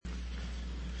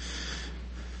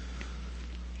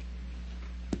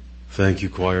Thank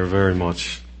you, choir, very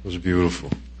much. It was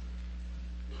beautiful.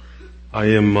 I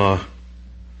am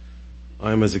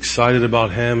as excited about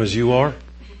Ham as you are.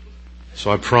 So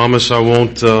I promise I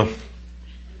won't, I'll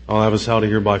have us out of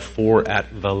here by 4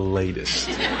 at the latest.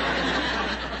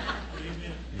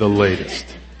 The latest.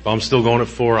 If I'm still going at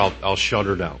 4, I'll shut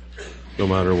her down. No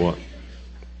matter what.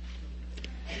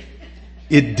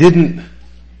 It didn't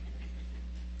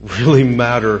really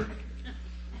matter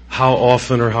how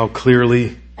often or how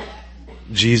clearly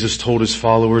Jesus told his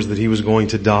followers that he was going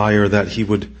to die or that he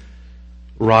would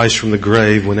rise from the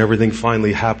grave. When everything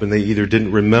finally happened, they either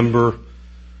didn't remember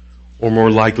or more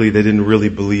likely they didn't really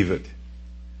believe it.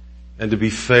 And to be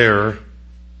fair,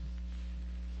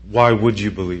 why would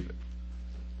you believe it?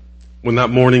 When that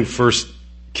morning first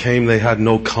came, they had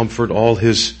no comfort. All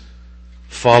his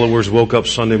followers woke up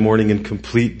Sunday morning in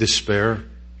complete despair.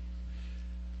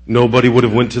 Nobody would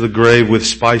have went to the grave with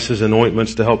spices and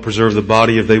ointments to help preserve the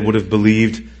body if they would have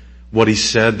believed what he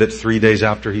said, that 3 days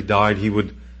after he died, he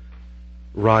would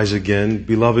rise again.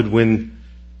 Beloved, when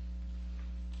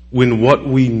what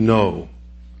we know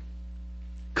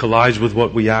collides with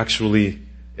what we actually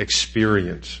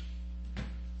experience,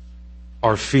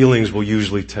 our feelings will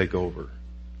usually take over.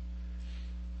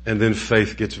 And then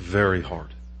faith gets very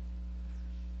hard.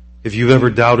 If you've ever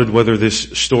doubted whether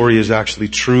this story is actually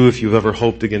true, if you've ever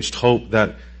hoped against hope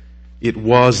that it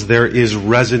was, there is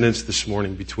resonance this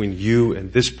morning between you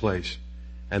and this place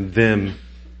and them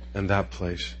and that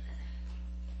place.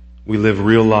 We live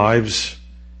real lives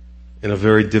in a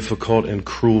very difficult and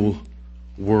cruel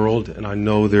world, and I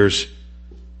know there's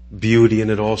beauty in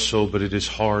it also, but it is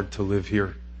hard to live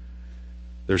here.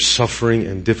 There's suffering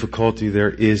and difficulty.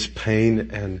 There is pain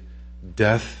and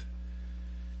death.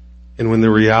 And when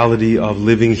the reality of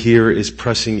living here is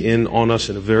pressing in on us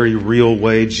in a very real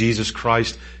way, Jesus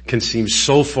Christ can seem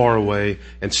so far away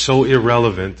and so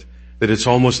irrelevant that it's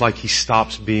almost like he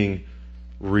stops being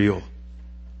real.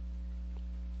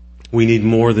 We need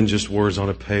more than just words on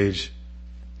a page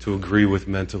to agree with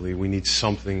mentally. We need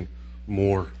something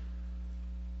more.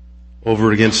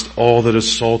 Over against all that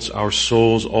assaults our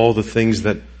souls, all the things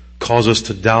that cause us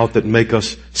to doubt, that make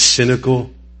us cynical,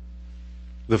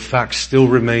 the fact still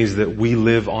remains that we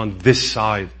live on this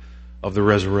side of the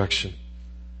resurrection.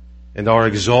 And our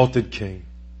exalted King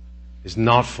is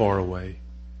not far away.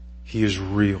 He is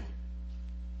real.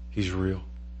 He's real.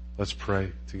 Let's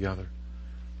pray together.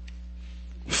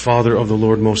 Father of the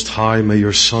Lord Most High, may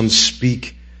your Son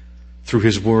speak through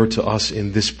his word to us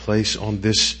in this place on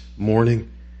this morning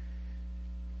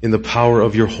in the power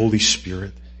of your Holy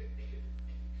Spirit.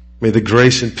 May the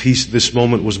grace and peace this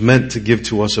moment was meant to give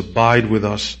to us abide with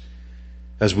us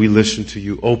as we listen to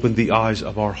you. Open the eyes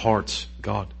of our hearts,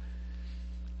 God.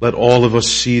 Let all of us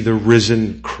see the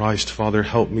risen Christ. Father,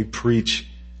 help me preach.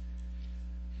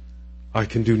 I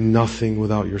can do nothing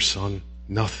without your Son.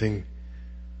 Nothing.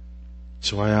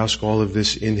 So I ask all of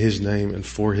this in his name and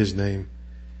for his name.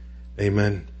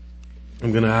 Amen.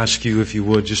 I'm going to ask you, if you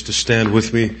would, just to stand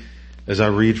with me as I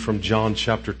read from John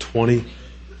chapter 20.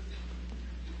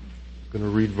 I'm going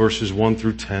to read verses 1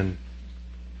 through 10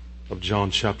 of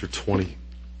John chapter 20.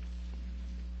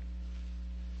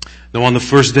 Now on the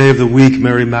first day of the week,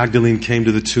 Mary Magdalene came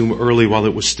to the tomb early while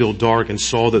it was still dark and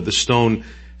saw that the stone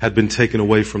had been taken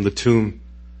away from the tomb.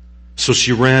 So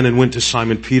she ran and went to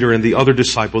Simon Peter and the other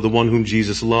disciple, the one whom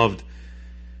Jesus loved,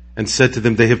 and said to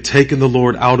them, "They have taken the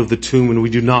Lord out of the tomb and we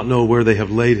do not know where they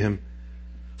have laid him."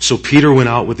 So Peter went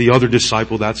out with the other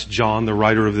disciple, that's John, the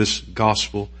writer of this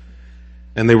gospel,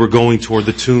 and they were going toward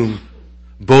the tomb.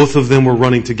 Both of them were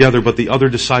running together, but the other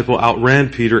disciple outran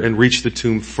Peter and reached the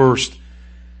tomb first.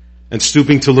 And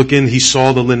stooping to look in, he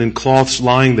saw the linen cloths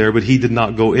lying there, but he did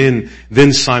not go in.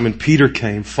 Then Simon Peter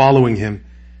came, following him,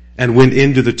 and went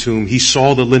into the tomb. He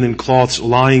saw the linen cloths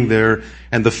lying there,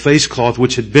 and the face cloth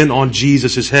which had been on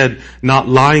Jesus' head, not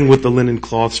lying with the linen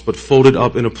cloths, but folded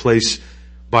up in a place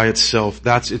by itself.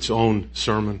 That's its own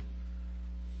sermon.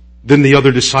 Then the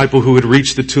other disciple who had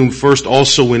reached the tomb first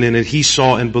also went in, and he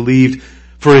saw and believed,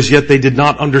 for as yet they did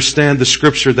not understand the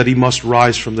scripture that he must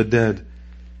rise from the dead.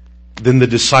 Then the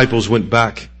disciples went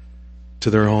back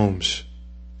to their homes.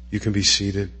 You can be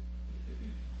seated.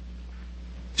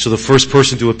 So the first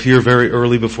person to appear very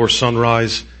early before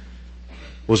sunrise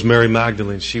was Mary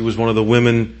Magdalene. She was one of the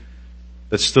women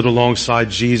that stood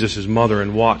alongside Jesus, his mother,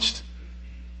 and watched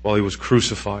while he was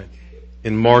crucified.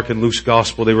 In Mark and Luke's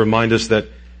gospel, they remind us that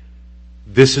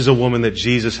this is a woman that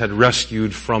Jesus had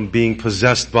rescued from being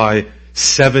possessed by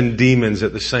 7 demons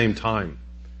at the same time.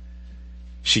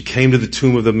 She came to the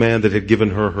tomb of the man that had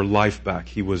given her life back.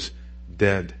 He was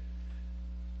dead.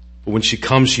 But when she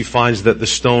comes, she finds that the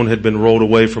stone had been rolled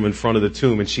away from in front of the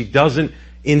tomb. And she doesn't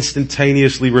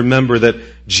instantaneously remember that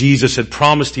Jesus had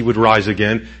promised he would rise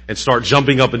again and start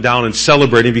jumping up and down and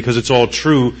celebrating because it's all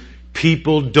true.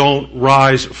 People don't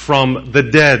rise from the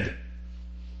dead.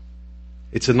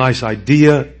 It's a nice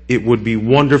idea. It would be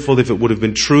wonderful if it would have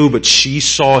been true, but she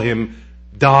saw him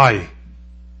die.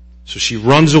 So she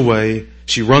runs away.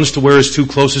 She runs to where his two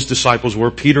closest disciples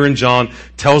were, Peter and John,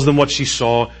 tells them what she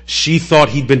saw. She thought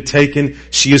he'd been taken.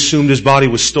 She assumed his body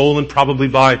was stolen, probably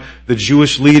by the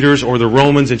Jewish leaders or the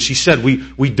Romans. And she said,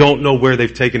 we don't know where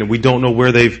they've taken him. We don't know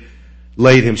where they've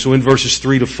laid him. So in verses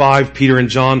 3-5, Peter and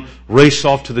John race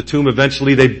off to the tomb.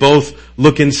 Eventually they both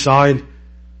look inside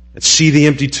and see the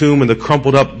empty tomb and the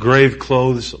crumpled up grave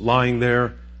clothes lying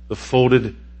there, the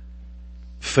folded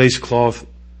face cloth.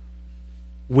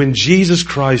 When Jesus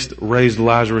Christ raised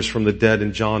Lazarus from the dead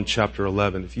in John chapter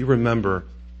 11, if you remember,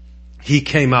 he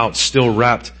came out still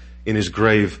wrapped in his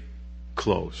grave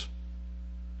clothes.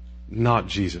 Not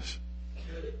Jesus.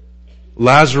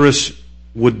 Lazarus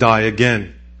would die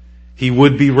again. He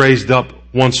would be raised up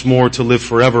once more to live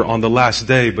forever on the last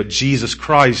day. But Jesus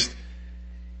Christ,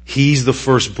 he's the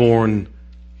firstborn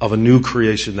of a new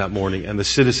creation that morning. And the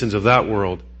citizens of that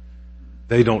world,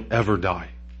 they don't ever die.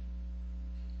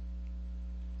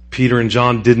 Peter and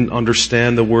John didn't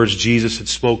understand the words Jesus had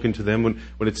spoken to them.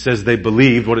 When it says they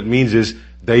believed, what it means is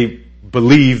they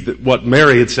believed that what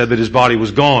Mary had said, that his body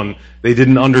was gone. They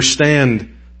didn't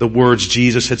understand the words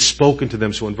Jesus had spoken to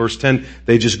them. So in verse 10,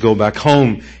 they just go back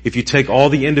home. If you take all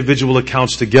the individual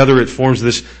accounts together, it forms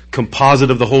this composite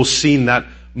of the whole scene that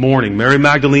morning. Mary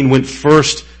Magdalene went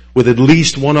first with at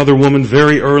least one other woman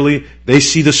very early. They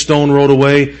see the stone rolled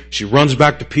away. She runs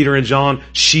back to Peter and John.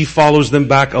 She follows them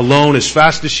back alone as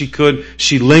fast as she could.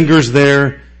 She lingers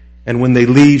there. And when they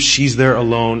leave, she's there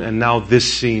alone. And now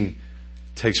this scene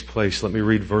takes place. Let me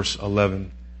read verse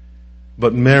 11.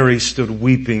 But Mary stood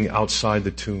weeping outside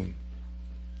the tomb.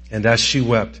 And as she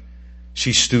wept,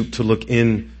 she stooped to look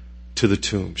in to the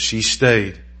tomb. She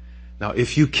stayed. Now,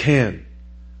 if you can,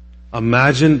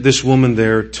 imagine this woman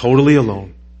there totally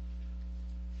alone,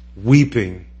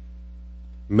 weeping,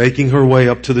 making her way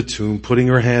up to the tomb, putting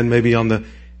her hand maybe on the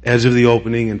edge of the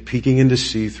opening and peeking in to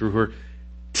see through her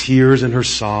tears and her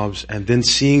sobs, and then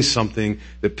seeing something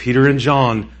that Peter and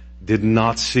John did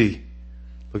not see.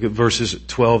 Look at verses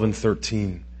 12 and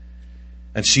 13.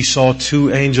 And she saw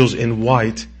two angels in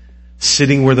white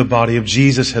sitting where the body of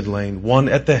Jesus had lain, one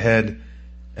at the head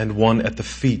and one at the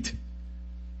feet.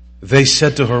 They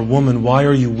said to her, "Woman, why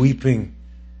are you weeping?"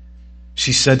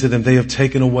 She said to them, "They have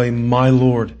taken away my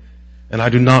Lord, and I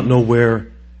do not know where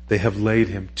they have laid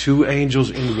him." Two angels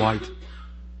in white,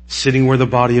 sitting where the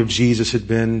body of Jesus had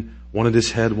been, one at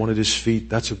his head, one at his feet.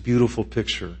 That's a beautiful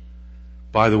picture,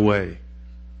 by the way,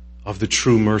 of the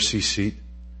true mercy seat.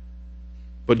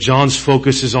 But John's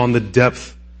focus is on the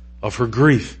depth of her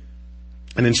grief.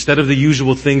 And instead of the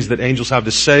usual things that angels have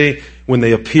to say when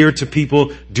they appear to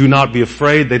people, "Do not be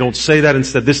afraid," they don't say that.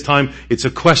 Instead, this time, it's a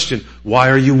question. "Why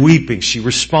are you weeping?" She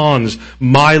responds,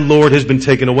 "My Lord has been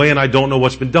taken away and I don't know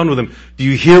what's been done with him." Do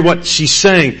you hear what she's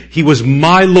saying? He was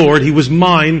my Lord, he was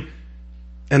mine,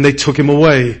 and they took him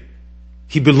away.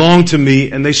 He belonged to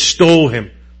me and they stole him.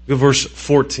 Look at verse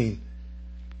 14.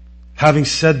 Having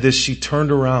said this, she turned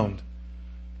around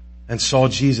and saw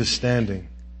Jesus standing.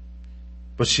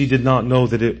 But she did not know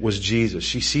that it was Jesus.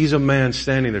 She sees a man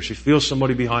standing there. She feels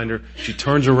somebody behind her. She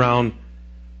turns around.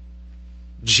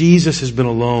 Jesus has been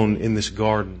alone in this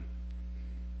garden,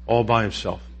 all by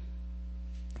himself,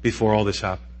 before all this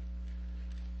happened.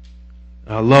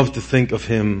 And I love to think of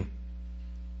him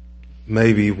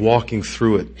maybe walking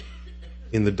through it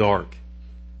in the dark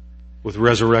with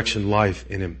resurrection life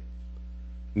in him.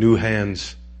 New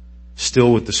hands,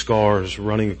 still with the scars,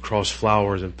 running across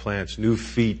flowers and plants. New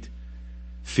feet,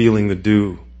 feeling the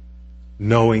dew,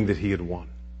 knowing that he had won.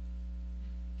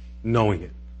 Knowing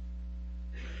it.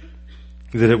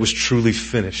 That it was truly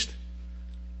finished.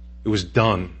 It was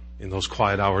done in those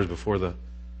quiet hours before the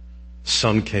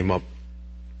sun came up.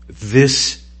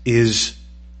 This is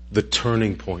the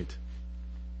turning point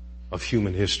of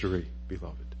human history,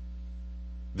 beloved.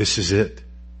 This is it.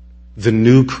 The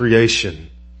new creation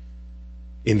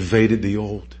invaded the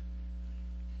old.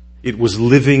 It was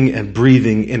living and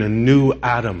breathing in a new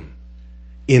Adam,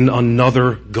 in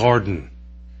another garden.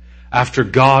 After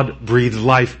God breathed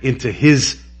life into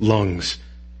his lungs,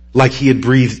 like he had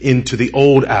breathed into the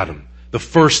old Adam, the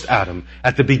first Adam,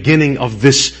 at the beginning of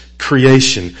this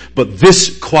creation. But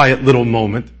this quiet little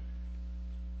moment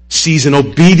sees an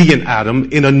obedient Adam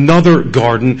in another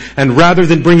garden, and rather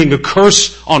than bringing a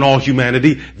curse on all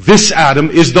humanity, this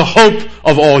Adam is the hope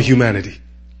of all humanity.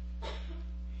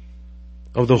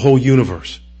 of the whole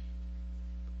universe.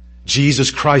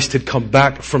 Jesus Christ had come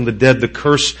back from the dead. The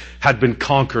curse had been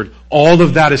conquered. All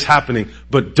of that is happening,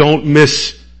 but don't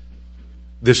miss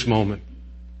this moment.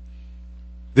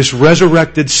 This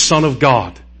resurrected Son of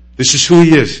God, this is who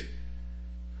He is.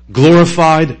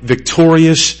 Glorified,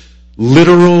 victorious,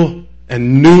 literal,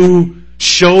 and new,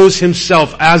 shows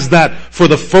Himself as that for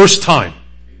the first time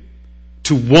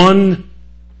to one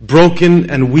broken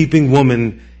and weeping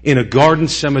woman in a garden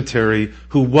cemetery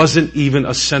who wasn't even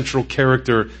a central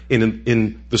character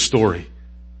in the story.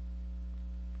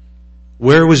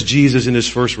 Where was Jesus in His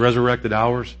first resurrected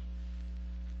hours?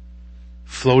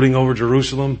 Floating over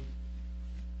Jerusalem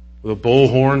with a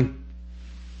bullhorn.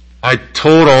 I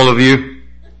told all of you.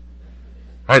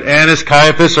 Right, Annas,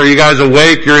 Caiaphas, are you guys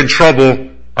awake? You're in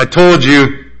trouble. I told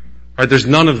you. Right, there's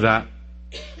none of that.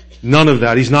 None of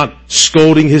that. He's not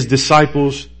scolding His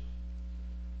disciples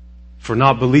for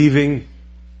not believing.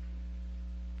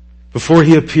 Before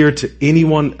He appeared to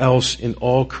anyone else in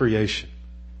all creation,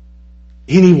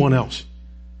 anyone else,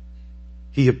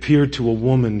 He appeared to a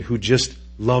woman who just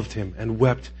loved Him and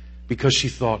wept because she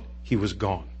thought He was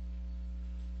gone.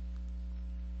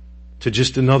 To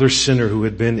just another sinner who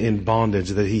had been in bondage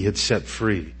that He had set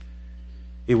free.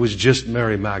 It was just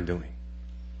Mary Magdalene.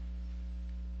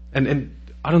 And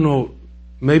I don't know,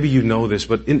 maybe you know this,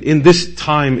 but in this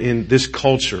time, in this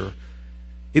culture,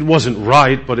 it wasn't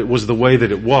right, but it was the way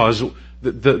that it was.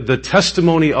 The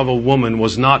testimony of a woman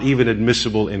was not even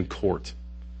admissible in court.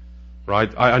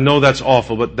 Right? I know that's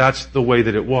awful, but that's the way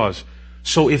that it was.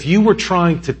 So if you were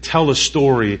trying to tell a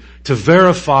story to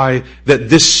verify that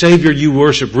this Savior you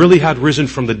worship really had risen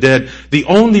from the dead, the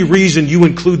only reason you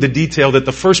include the detail that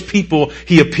the first people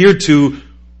He appeared to,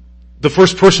 the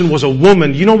first person was a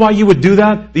woman, you know why you would do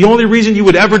that? The only reason you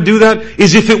would ever do that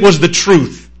is if it was the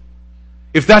truth.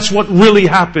 If that's what really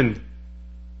happened.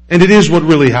 And it is what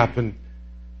really happened.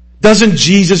 Doesn't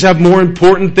Jesus have more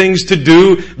important things to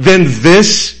do than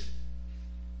this?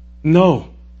 No,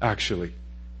 actually.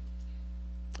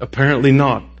 Apparently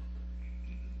not.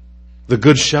 The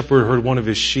good shepherd heard one of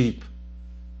his sheep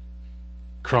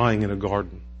crying in a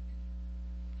garden.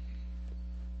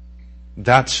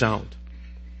 That sound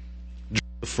drew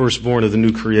the firstborn of the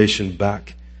new creation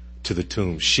back to the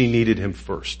tomb. She needed Him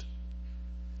first.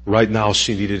 Right now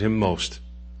she needed Him most.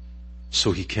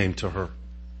 So He came to her.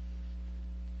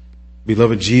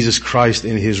 Beloved, Jesus Christ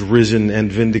in His risen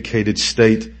and vindicated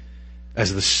state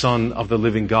as the Son of the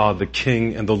living God, the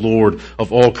King and the Lord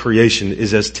of all creation,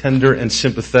 is as tender and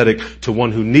sympathetic to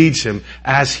one who needs Him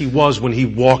as He was when He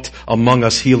walked among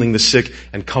us, healing the sick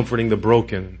and comforting the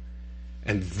broken.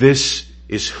 And this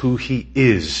is who He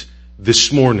is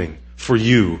this morning for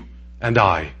you and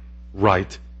I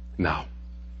right now.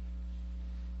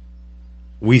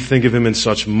 We think of Him in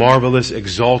such marvelous,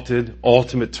 exalted,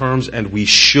 ultimate terms, and we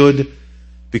should,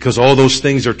 because all those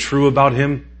things are true about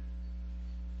Him.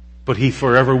 But He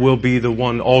forever will be the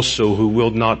one also who will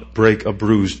not break a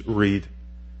bruised reed.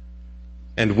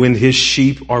 And when His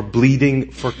sheep are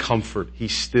bleeding for comfort, He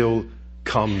still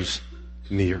comes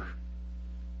near.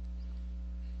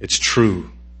 It's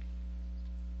true.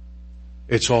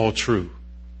 It's all true.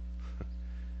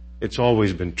 It's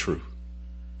always been true.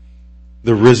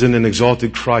 The risen and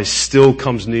exalted Christ still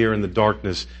comes near in the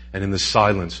darkness and in the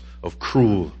silence of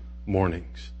cruel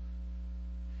mornings.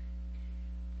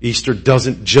 Easter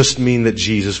doesn't just mean that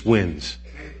Jesus wins.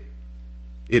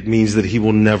 It means that He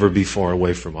will never be far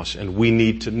away from us. And we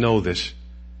need to know this.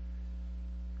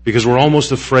 Because we're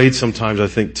almost afraid sometimes, I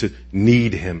think, to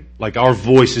need Him. Like our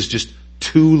voice is just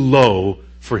too low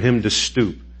for Him to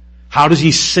stoop. How does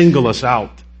He single us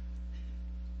out?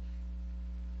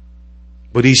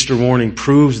 But Easter morning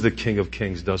proves the King of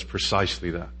Kings does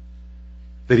precisely that.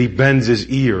 That He bends His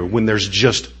ear when there's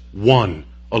just one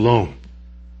alone.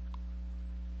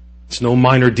 It's no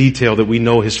minor detail that we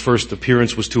know His first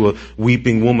appearance was to a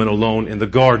weeping woman alone in the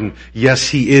garden. Yes,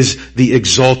 He is the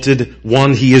exalted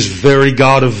one. He is very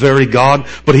God of very God,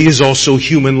 but He is also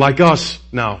human like us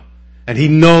now. And He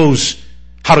knows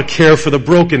how to care for the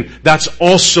broken. That's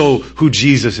also who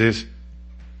Jesus is.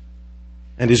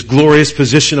 And His glorious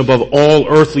position above all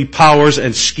earthly powers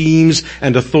and schemes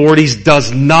and authorities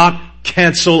does not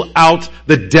cancel out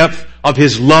the depth of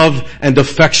His love and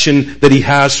affection that He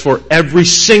has for every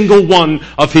single one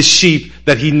of His sheep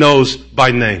that He knows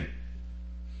by name.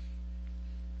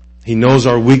 He knows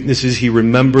our weaknesses. He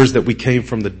remembers that we came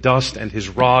from the dust, and His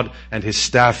rod and His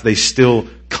staff, they still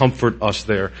comfort us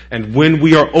there. And when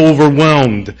we are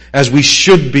overwhelmed, as we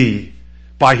should be,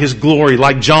 by His glory,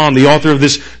 like John, the author of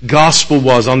this gospel,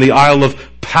 was on the Isle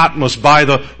of Patmos, by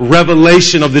the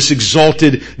revelation of this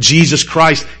exalted Jesus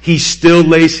Christ, He still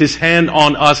lays His hand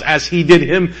on us as He did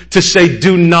him to say,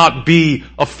 do not be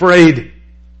afraid.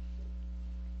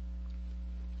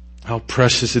 How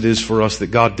precious it is for us that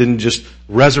God didn't just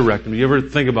resurrect Him. You ever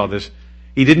think about this?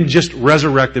 He didn't just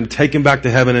resurrect Him, take Him back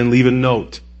to heaven and leave a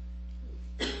note.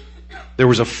 There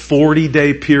was a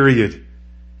 40-day period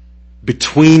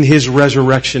between His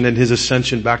resurrection and His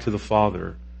ascension back to the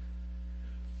Father,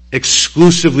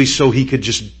 exclusively so He could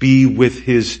just be with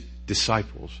His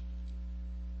disciples.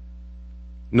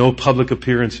 No public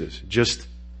appearances, just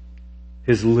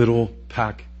His little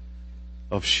pack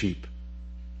of sheep,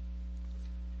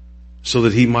 so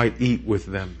that He might eat with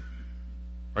them.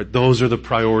 Right? Those are the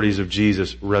priorities of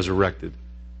Jesus resurrected.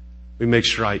 We make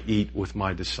sure I eat with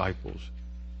my disciples,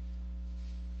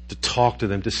 to talk to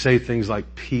them, to say things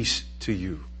like peace to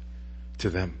you, to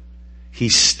them.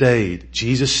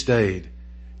 Jesus stayed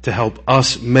to help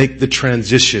us make the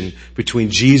transition between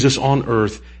Jesus on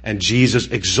earth and Jesus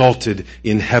exalted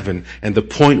in heaven. And the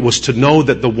point was to know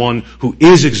that the one who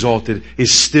is exalted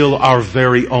is still our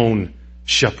very own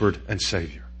shepherd and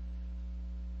Savior.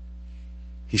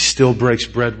 He still breaks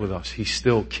bread with us. He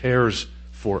still cares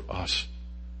for us.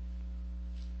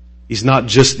 He's not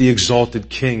just the exalted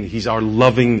King. He's our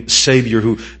loving Savior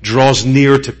who draws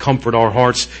near to comfort our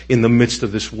hearts in the midst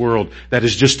of this world. That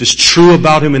is just as true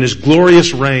about Him in His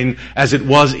glorious reign as it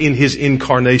was in His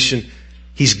incarnation.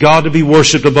 He's God to be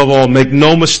worshipped above all. Make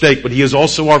no mistake, but He is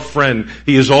also our friend.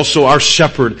 He is also our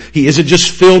shepherd. He isn't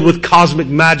just filled with cosmic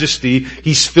majesty.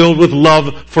 He's filled with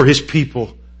love for His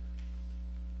people.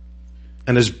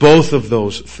 And as both of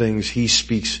those things, He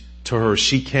speaks to her.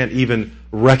 She can't even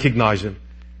recognize Him.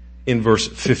 In verse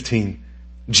 15,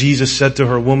 Jesus said to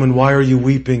her, "Woman, why are you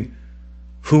weeping?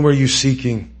 Whom are you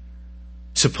seeking?"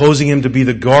 Supposing Him to be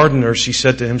the gardener, she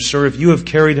said to Him, "Sir, if you have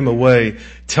carried Him away,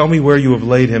 tell me where you have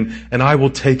laid Him, and I will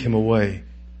take Him away."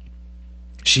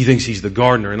 She thinks He's the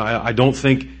gardener, and I don't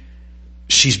think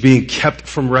she's being kept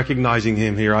from recognizing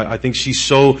Him here. I think she's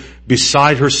so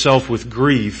beside herself with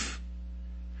grief.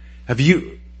 Have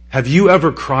you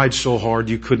ever cried so hard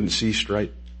you couldn't see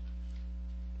straight?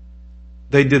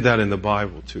 They did that in the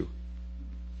Bible too.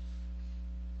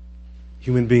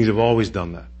 Human beings have always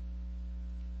done that.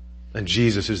 And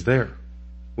Jesus is there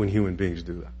when human beings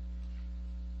do that.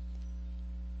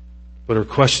 But her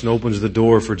question opens the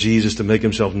door for Jesus to make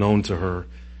Himself known to her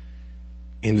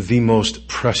in the most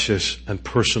precious and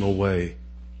personal way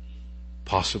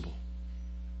possible.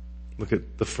 Look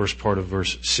at the first part of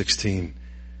verse 16.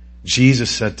 Jesus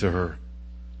said to her,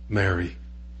 "Mary."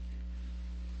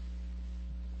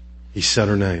 He said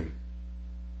her name.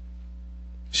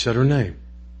 He said her name,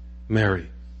 Mary.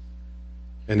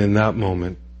 And in that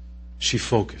moment, she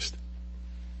focused.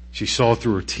 She saw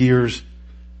through her tears,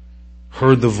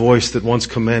 heard the voice that once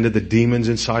commanded the demons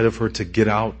inside of her to get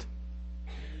out.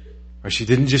 She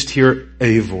didn't just hear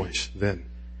a voice then.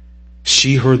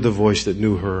 She heard the voice that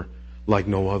knew her like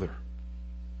no other.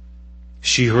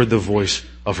 She heard the voice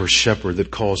of her shepherd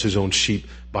that calls his own sheep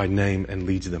by name and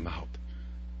leads them out.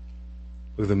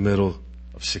 Look at the middle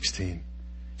of 16.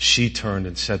 She turned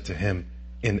and said to him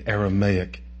in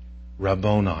Aramaic,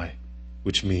 Rabboni,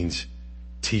 which means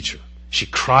teacher. She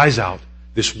cries out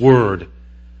this word,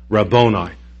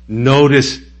 Rabboni.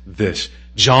 Notice this.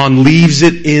 John leaves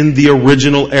it in the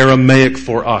original Aramaic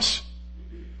for us.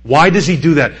 Why does he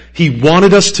do that? He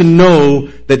wanted us to know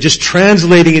that just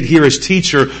translating it here as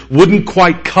teacher wouldn't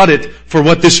quite cut it for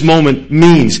what this moment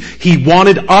means. He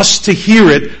wanted us to hear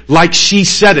it like she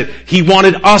said it. He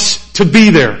wanted us to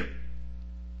be there. You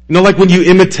know, like when you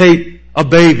imitate a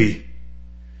baby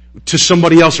to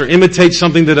somebody else or imitate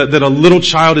something that a little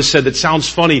child has said that sounds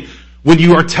funny. When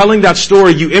you are telling that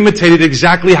story, you imitate it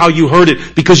exactly how you heard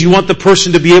it because you want the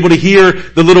person to be able to hear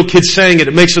the little kid saying it.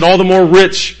 It makes it all the more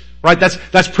rich. Right?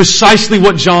 That's precisely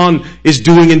what John is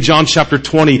doing in John chapter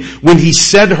 20. When he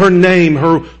said her name,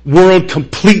 her world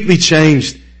completely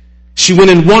changed. She went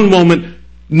in one moment,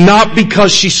 not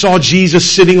because she saw Jesus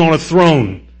sitting on a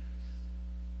throne,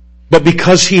 but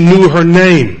because he knew her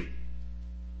name.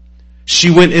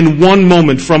 She went in one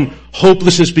moment from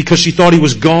hopelessness because she thought he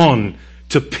was gone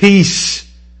to peace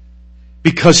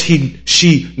because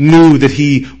she knew that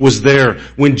he was there.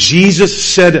 When Jesus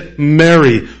said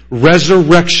Mary,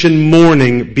 resurrection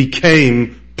morning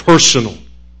became personal.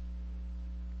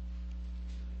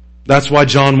 That's why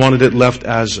John wanted it left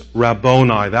as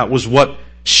Rabboni. That was what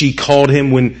she called him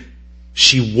when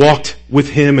she walked with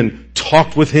him and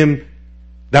talked with him.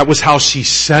 That was how she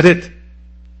said it.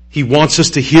 He wants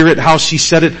us to hear it how she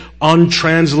said it,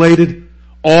 untranslated.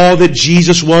 all that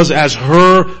Jesus was as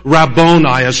her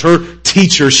Rabboni, as her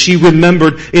teacher, she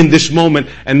remembered in this moment.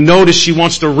 And notice she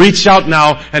wants to reach out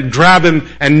now and grab him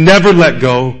and never let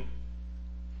go.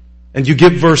 And you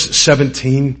get verse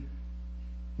 17.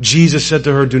 Jesus said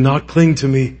to her, "Do not cling to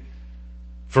me,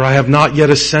 for I have not yet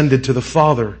ascended to the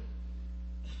Father."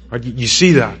 Right, you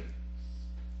see that?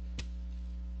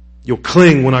 You'll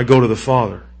cling when I go to the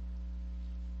Father.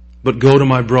 But go to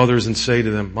my brothers and say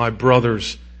to them, my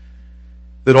brothers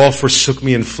that all forsook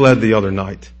me and fled the other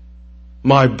night,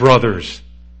 my brothers,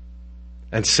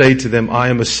 and say to them, I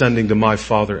am ascending to my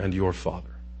Father and your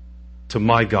Father, to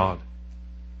my God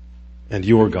and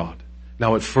your God.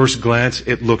 Now at first glance,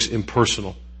 it looks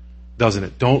impersonal, doesn't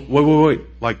it? Don't, wait.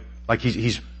 Like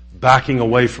he's backing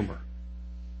away from her.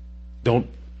 Don't.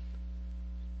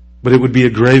 But it would be a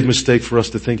grave mistake for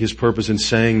us to think his purpose in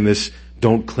saying this,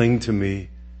 don't cling to me,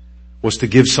 was to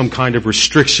give some kind of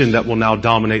restriction that will now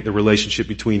dominate the relationship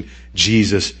between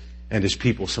Jesus and his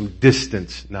people. Some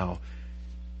distance now.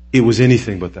 It was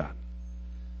anything but that.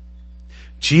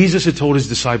 Jesus had told his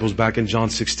disciples back in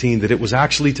John 16 that it was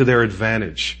actually to their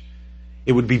advantage.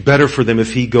 It would be better for them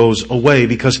if he goes away,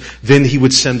 because then he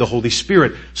would send the Holy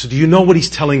Spirit. So do you know what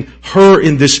he's telling her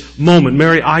in this moment?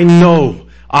 Mary, I know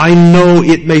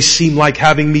it may seem like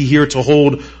having me here to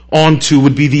hold on to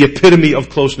would be the epitome of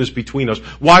closeness between us.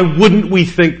 Why wouldn't we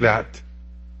think that?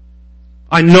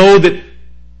 I know that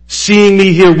seeing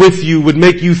me here with you would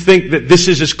make you think that this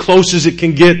is as close as it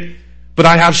can get, but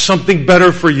I have something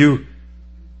better for you.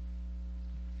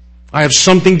 I have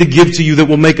something to give to you that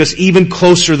will make us even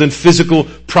closer than physical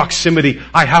proximity.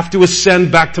 I have to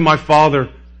ascend back to my Father.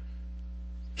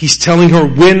 He's telling her,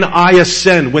 when I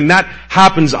ascend, when that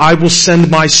happens, I will send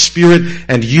my Spirit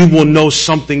and you will know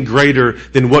something greater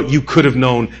than what you could have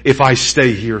known if I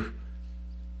stay here.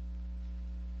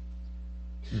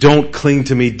 Don't cling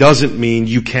to me doesn't mean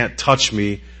you can't touch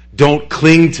me. Don't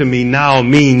cling to me now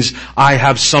means I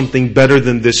have something better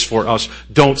than this for us.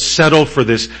 Don't settle for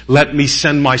this. Let me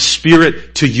send my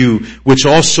Spirit to you, which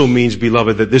also means,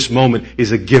 beloved, that this moment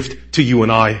is a gift to you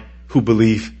and I who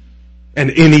believe,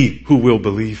 and any who will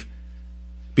believe,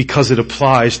 because it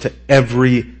applies to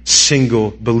every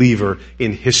single believer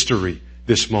in history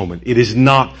this moment. It is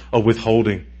not a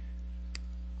withholding.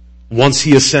 Once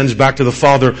he ascends back to the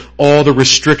Father, all the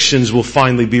restrictions will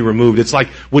finally be removed. It's like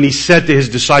when he said to his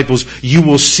disciples, you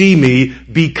will see me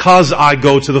because I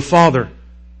go to the Father.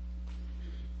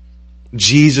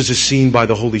 Jesus is seen by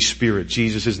the Holy Spirit.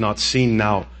 Jesus is not seen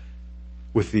now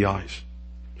with the eyes.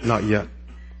 Not yet.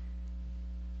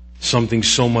 Something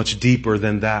so much deeper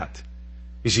than that.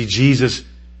 You see, Jesus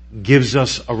gives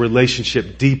us a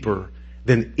relationship deeper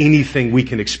than anything we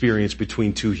can experience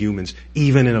between two humans,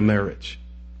 even in a marriage.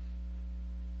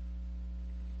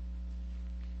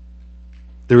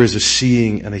 There is a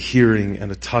seeing and a hearing and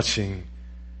a touching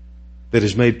that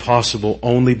is made possible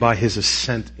only by his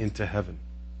ascent into heaven.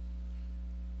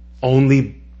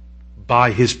 Only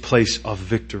by his place of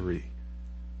victory,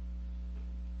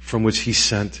 from which he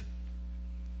sent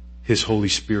his Holy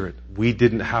Spirit. We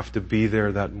didn't have to be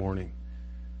there that morning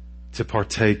to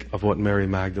partake of what Mary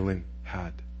Magdalene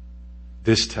had.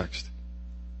 This text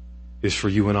is for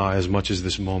you and I as much as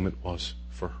this moment was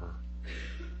for her.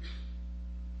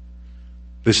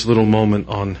 This little moment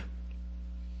on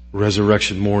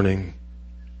resurrection morning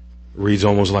reads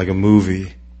almost like a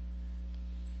movie,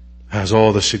 has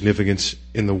all the significance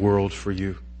in the world for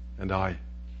you and I,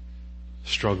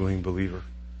 struggling believer.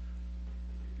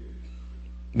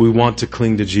 We want to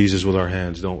cling to Jesus with our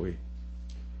hands, don't we?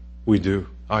 We do.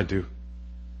 I do.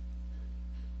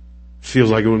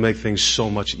 Feels like it would make things so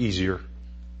much easier.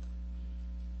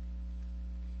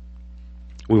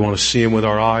 We want to see him with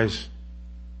our eyes.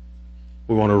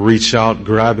 We want to reach out,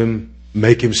 grab him,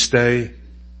 make him stay.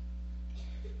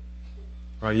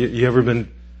 Right? You ever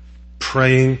been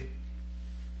praying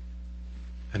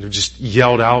and have just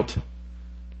yelled out,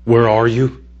 where are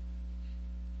you?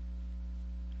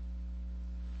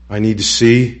 I need to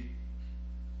see.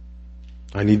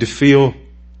 I need to feel.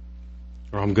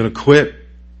 Or I'm going to quit.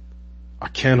 I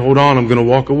can't hold on. I'm going to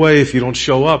walk away if you don't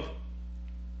show up.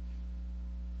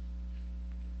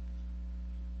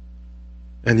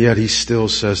 And yet he still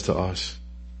says to us,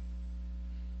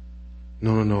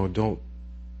 no,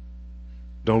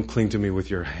 don't cling to me with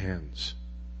your hands.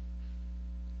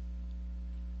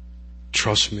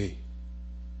 Trust me.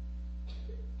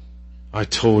 I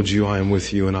told you I am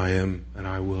with you, and I am, and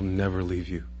I will never leave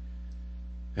you,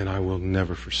 and I will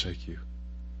never forsake you.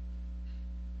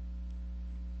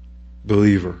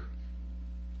 Believer,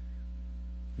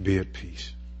 be at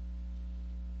peace.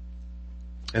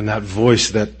 And that voice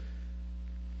that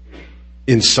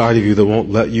inside of you that won't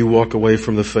let you walk away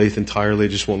from the faith entirely,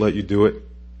 just won't let you do it.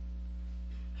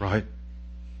 Right?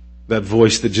 That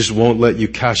voice that just won't let you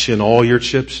cash in all your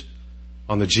chips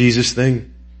on the Jesus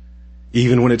thing,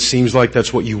 even when it seems like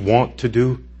that's what you want to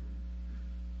do.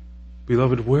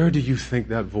 Beloved, where do you think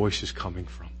that voice is coming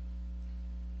from?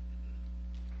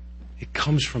 It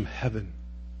comes from heaven.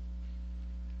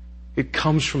 It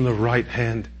comes from the right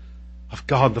hand of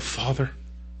God the Father.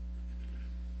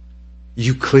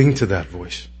 You cling to that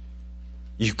voice.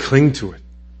 You cling to it.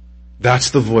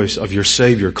 That's the voice of your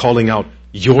Savior calling out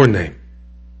your name.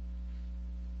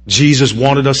 Jesus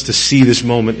wanted us to see this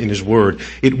moment in His Word.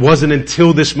 It wasn't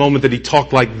until this moment that He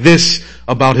talked like this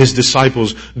about His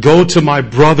disciples. Go to my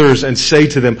brothers and say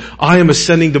to them, I am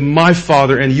ascending to my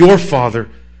Father and your Father,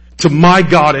 to my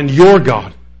God and your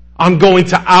God. I'm going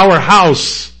to our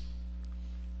house.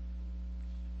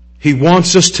 He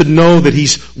wants us to know that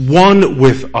He's one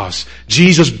with us.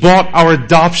 Jesus bought our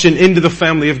adoption into the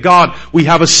family of God. We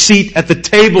have a seat at the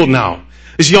table now.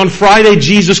 You see, on Friday,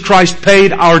 Jesus Christ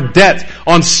paid our debt.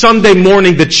 On Sunday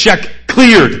morning, the check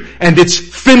cleared and it's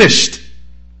finished.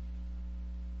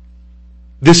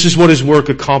 This is what His work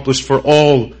accomplished for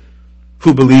all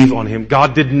who believe on Him.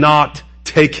 God did not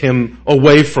take Him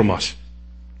away from us.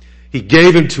 He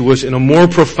gave Him to us in a more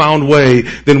profound way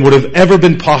than would have ever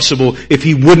been possible if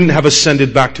He wouldn't have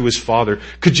ascended back to His Father.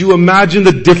 Could you imagine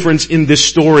the difference in this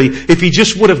story if He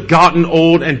just would have gotten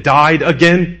old and died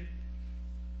again?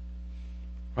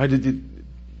 Right?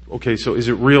 Okay, so is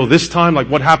it real this time? Like,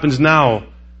 what happens now?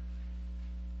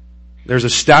 There's a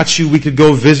statue we could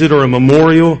go visit or a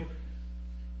memorial?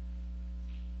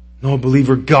 No,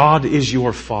 believer, God is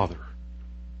your Father.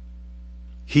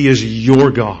 He is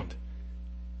your God.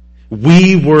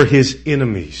 We were His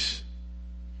enemies.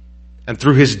 And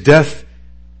through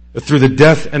the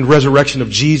death and resurrection of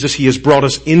Jesus, He has brought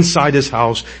us inside His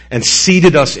house and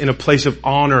seated us in a place of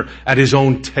honor at His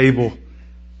own table.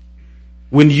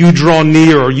 When you draw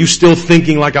near, are you still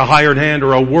thinking like a hired hand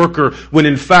or a worker, when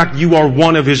in fact you are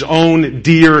one of His own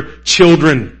dear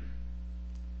children?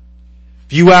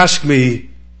 If you ask me,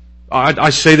 I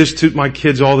say this to my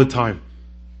kids all the time.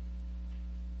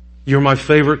 You're my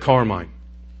favorite Carmine.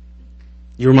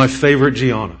 You're my favorite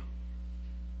Gianna.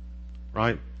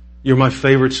 Right? You're my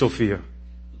favorite Sophia.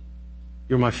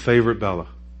 You're my favorite Bella.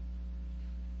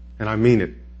 And I mean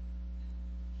it.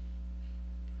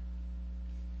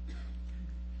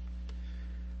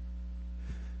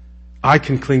 I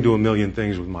can cling to a million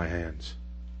things with my hands.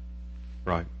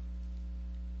 Right?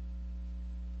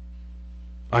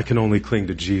 I can only cling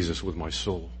to Jesus with my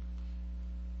soul.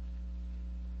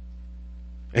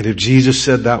 And if Jesus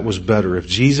said that was better, if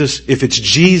it's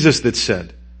Jesus that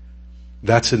said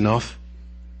that's enough,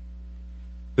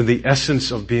 then the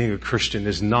essence of being a Christian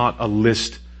is not a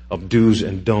list of do's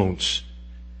and don'ts.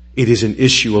 It is an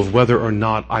issue of whether or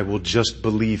not I will just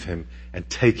believe Him and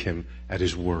take Him at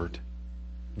His word.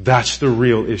 That's the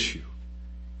real issue.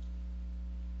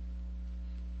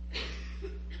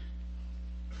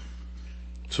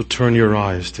 So turn your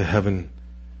eyes to heaven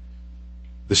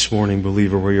this morning,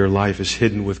 believer, where your life is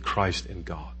hidden with Christ in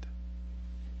God.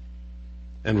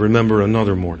 And remember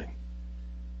another morning,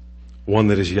 one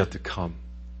that is yet to come.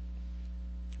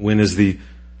 When, as the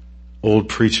old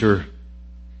preacher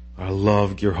I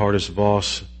love, Gerhardus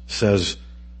Voss, says,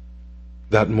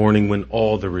 that morning when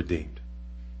all the redeemed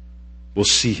will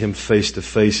see Him face to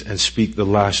face and speak the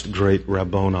last great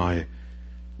Rabboni,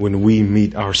 when we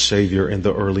meet our Savior in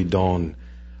the early dawn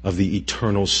of the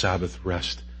eternal Sabbath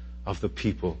rest of the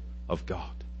people of God.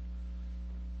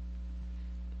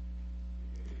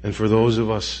 And for those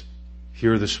of us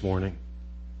here this morning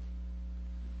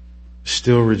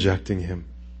still rejecting Him,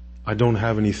 I don't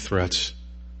have any threats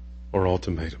or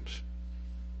ultimatums.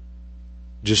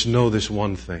 Just know this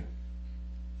one thing.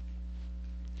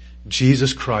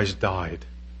 Jesus Christ died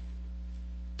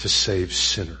to save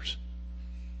sinners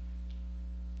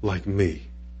like me,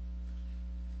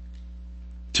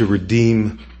 to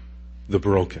redeem the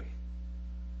broken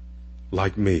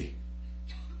like me.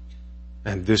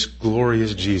 And this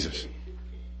glorious Jesus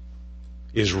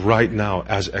is right now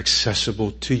as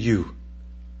accessible to you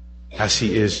as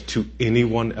He is to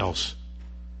anyone else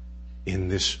in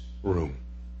this room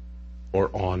or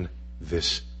on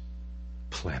this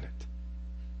planet.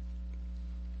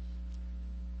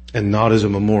 And not as a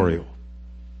memorial,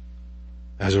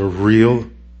 as a real,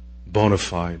 bona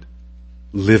fide,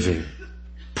 living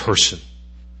person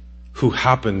who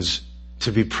happens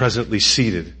to be presently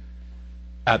seated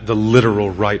at the literal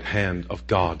right hand of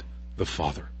God the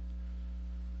Father,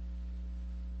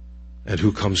 and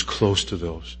who comes close to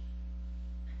those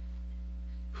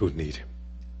who need Him.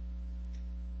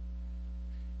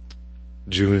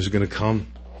 June is going to come.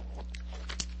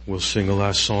 We'll sing a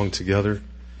last song together.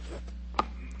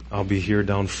 I'll be here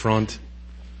down front.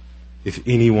 If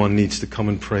anyone needs to come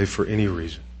and pray for any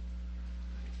reason,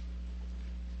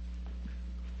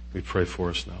 we pray for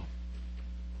us now.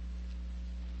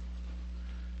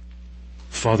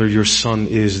 Father, your Son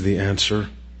is the answer.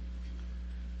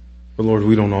 But Lord,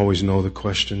 we don't always know the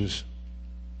questions.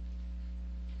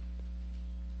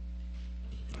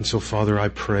 And so, Father, I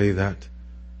pray that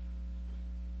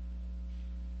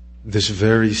this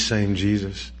very same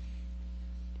Jesus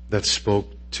that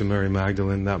spoke to Mary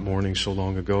Magdalene that morning so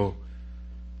long ago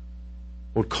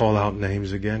would call out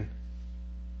names again.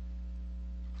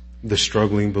 The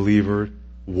struggling believer,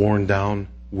 worn down,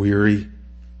 weary,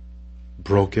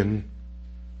 broken,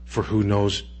 for who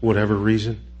knows whatever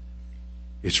reason.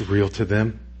 It's real to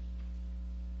them.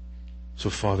 So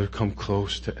Father, come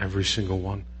close to every single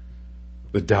one.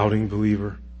 The doubting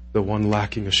believer, the one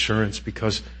lacking assurance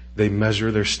because they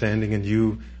measure their standing in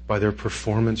you by their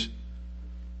performance.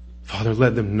 Father,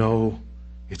 let them know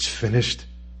it's finished.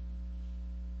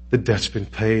 The debt's been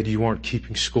paid. You aren't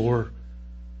keeping score.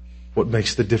 What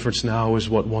makes the difference now is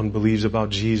what one believes about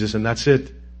Jesus, and that's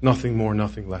it. Nothing more,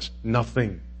 nothing less.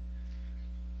 Nothing.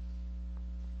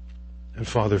 And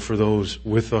Father, for those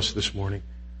with us this morning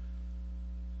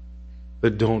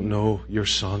that don't know your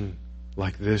Son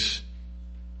like this,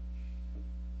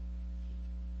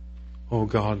 oh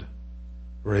God,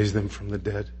 raise them from the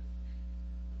dead.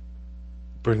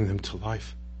 Bring them to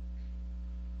life.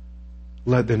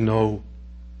 Let them know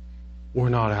we're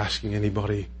not asking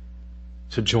anybody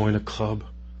to join a club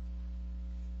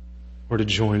or to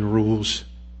join rules,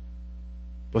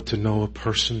 but to know a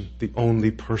person, the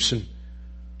only person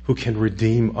who can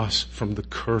redeem us from the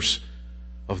curse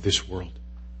of this world.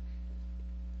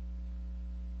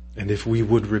 And if we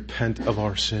would repent of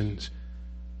our sins,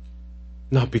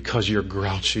 not because you're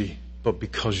grouchy, but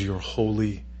because you're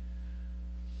holy,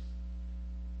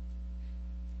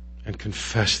 and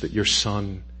confess that your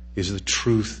Son is the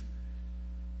truth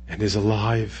and is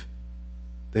alive,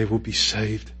 they will be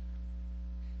saved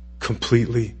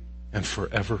completely and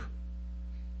forever.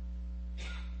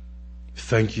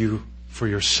 Thank you for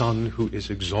your Son who is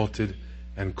exalted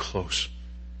and close.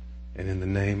 And in the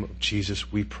name of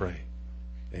Jesus we pray.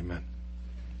 Amen.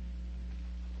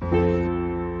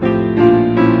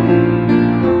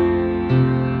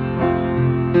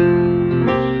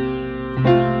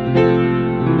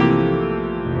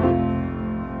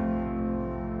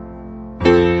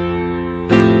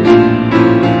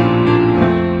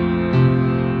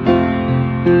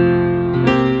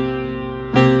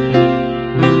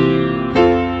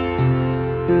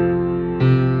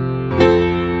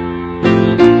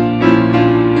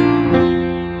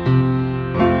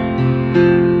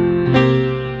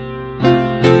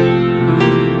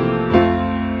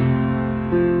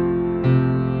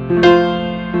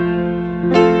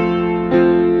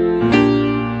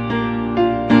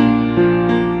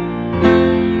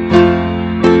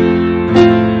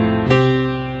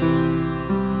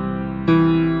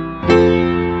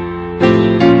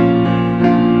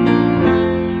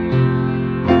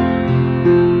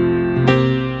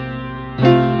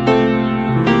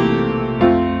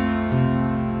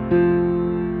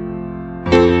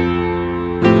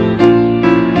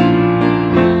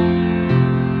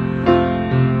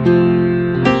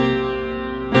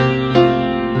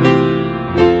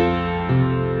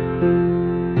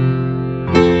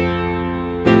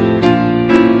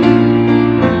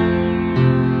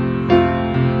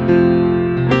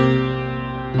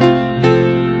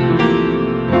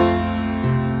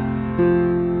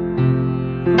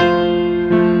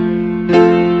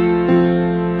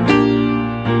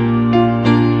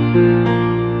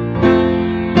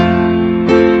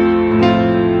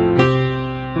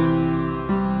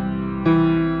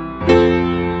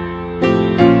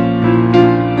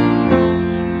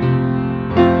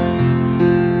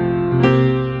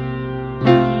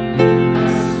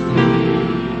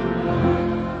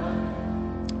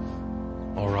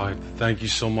 Thank you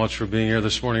so much for being here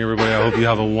this morning, everybody. I hope you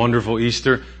have a wonderful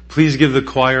Easter. Please give the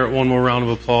choir one more round of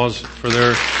applause for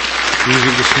their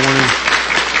music this morning.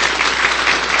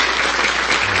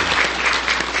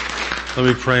 Let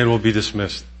me pray and we'll be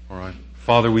dismissed. All right.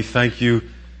 Father, we thank you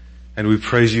and we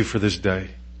praise you for this day.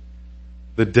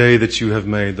 The day that you have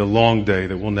made, the long day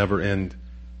that will never end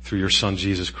through your Son,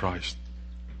 Jesus Christ.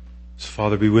 So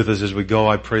Father, be with us as we go.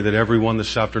 I pray that everyone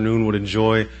this afternoon would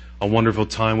enjoy a wonderful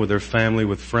time with their family,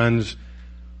 with friends.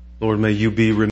 Lord, may you be